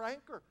becomes our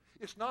anchor.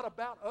 It's not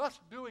about us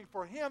doing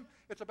for him.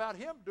 It's about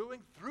him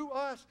doing through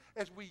us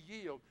as we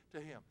yield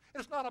to him.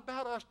 It's not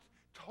about us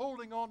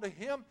holding on to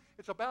him.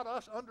 It's about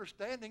us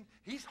understanding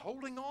he's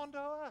holding on to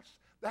us.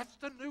 That's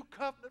the new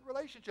covenant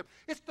relationship.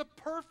 It's the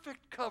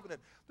perfect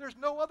covenant. There's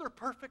no other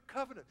perfect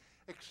covenant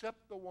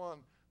except the one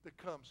that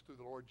comes through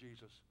the Lord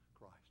Jesus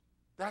Christ.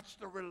 That's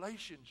the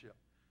relationship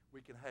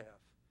we can have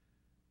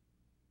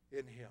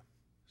in him.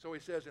 So he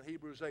says in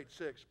Hebrews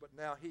 8:6, but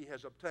now he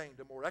has obtained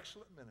a more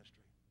excellent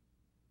ministry,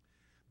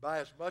 by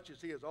as much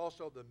as he is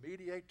also the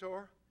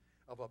mediator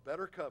of a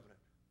better covenant,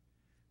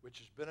 which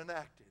has been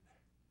enacted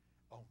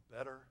on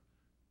better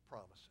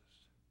promises.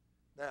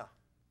 Now,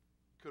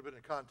 could have been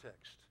in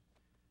context.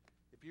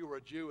 If you were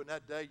a Jew in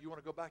that day, you want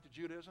to go back to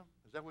Judaism?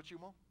 Is that what you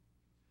want?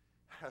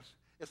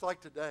 It's like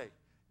today.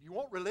 You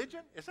want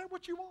religion? Is that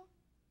what you want?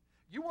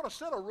 You want a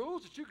set of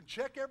rules that you can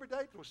check every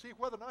day to see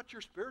whether or not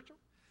you're spiritual?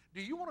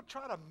 Do you want to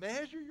try to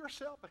measure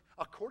yourself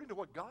according to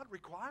what God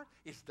required?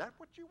 Is that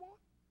what you want?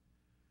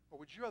 Or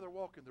would you rather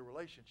walk in the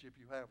relationship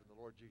you have with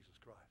the Lord Jesus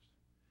Christ,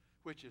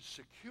 which is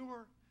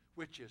secure,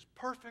 which is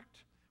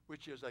perfect,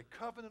 which is a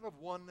covenant of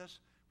oneness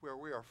where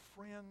we are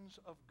friends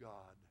of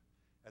God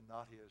and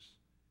not his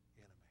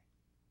enemy?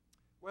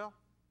 Well,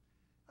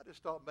 I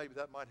just thought maybe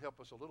that might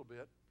help us a little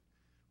bit.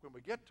 When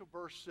we get to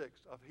verse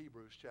 6 of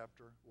Hebrews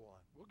chapter 1,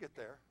 we'll get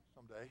there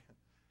someday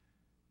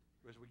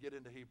as we get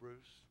into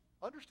Hebrews.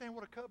 Understand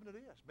what a covenant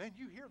is. Man,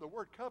 you hear the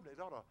word covenant,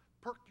 it ought to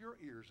perk your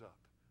ears up.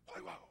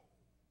 Whoa.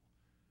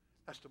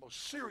 That's the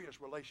most serious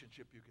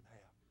relationship you can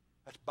have.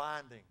 That's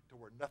binding to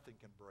where nothing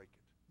can break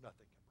it.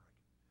 Nothing can break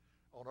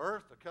it. On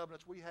earth, the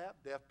covenants we have,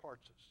 death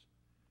parts us.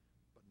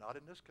 But not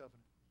in this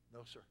covenant. No,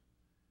 sir.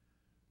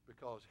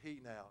 Because he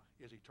now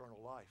is eternal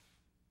life.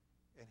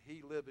 And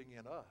he living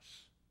in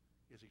us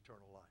is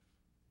eternal life.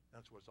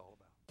 That's what it's all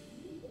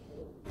about.